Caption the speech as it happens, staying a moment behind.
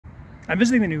I'm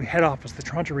visiting the new head office of the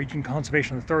Toronto Region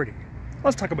Conservation Authority.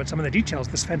 Let's talk about some of the details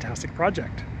of this fantastic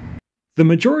project. The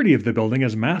majority of the building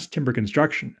is mass timber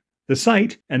construction. The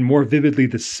sight, and more vividly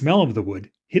the smell of the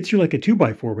wood, hits you like a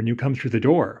 2x4 when you come through the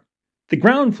door. The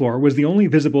ground floor was the only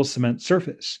visible cement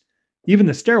surface. Even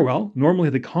the stairwell, normally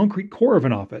the concrete core of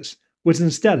an office, was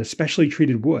instead a specially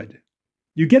treated wood.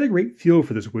 You get a great feel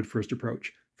for this wood-first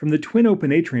approach from the twin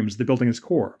open atriums of the building's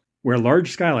core, where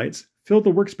large skylights fill the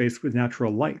workspace with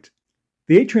natural light.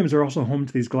 The atriums are also home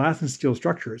to these glass and steel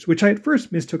structures, which I at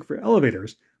first mistook for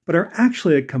elevators, but are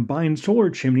actually a combined solar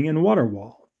chimney and water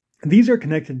wall. These are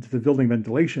connected to the building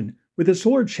ventilation, with the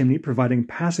solar chimney providing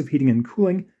passive heating and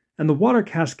cooling, and the water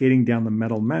cascading down the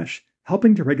metal mesh,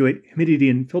 helping to regulate humidity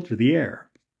and filter the air.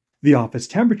 The office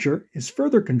temperature is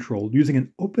further controlled using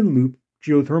an open-loop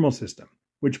geothermal system,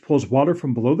 which pulls water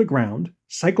from below the ground,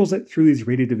 cycles it through these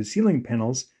radiative ceiling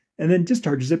panels, and then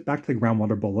discharges it back to the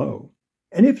groundwater below.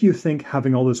 And if you think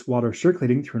having all this water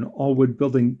circulating through an all-wood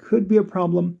building could be a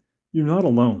problem, you're not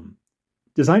alone.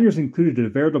 Designers included a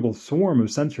veritable swarm of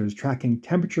sensors tracking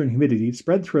temperature and humidity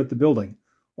spread throughout the building,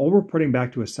 all reporting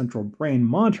back to a central brain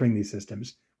monitoring these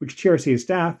systems, which TRCA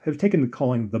staff have taken to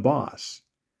calling the boss.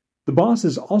 The boss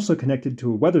is also connected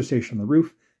to a weather station on the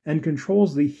roof and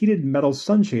controls the heated metal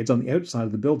sunshades on the outside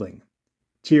of the building.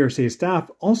 TRCA staff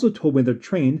also told when they're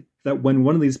trained that when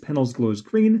one of these panels glows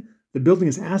green, the building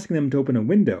is asking them to open a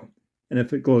window, and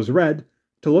if it glows red,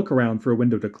 to look around for a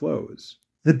window to close.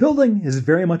 The building is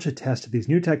very much a test of these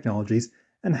new technologies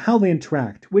and how they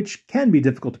interact, which can be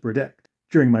difficult to predict.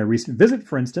 During my recent visit,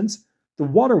 for instance, the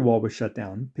water wall was shut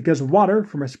down because water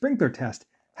from a sprinkler test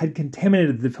had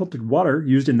contaminated the filtered water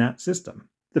used in that system.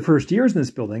 The first years in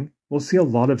this building will see a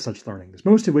lot of such learnings,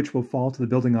 most of which will fall to the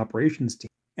building operations team.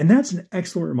 And that's an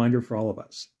excellent reminder for all of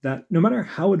us, that no matter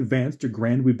how advanced or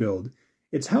grand we build,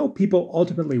 it's how people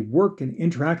ultimately work and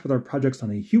interact with our projects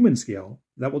on a human scale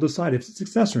that will decide if it's a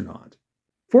success or not.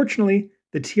 Fortunately,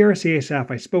 the TRCA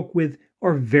staff I spoke with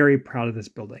are very proud of this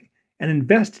building and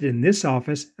invested in this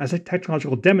office as a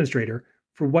technological demonstrator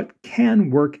for what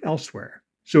can work elsewhere.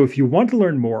 So if you want to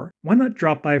learn more, why not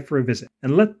drop by for a visit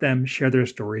and let them share their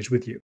stories with you.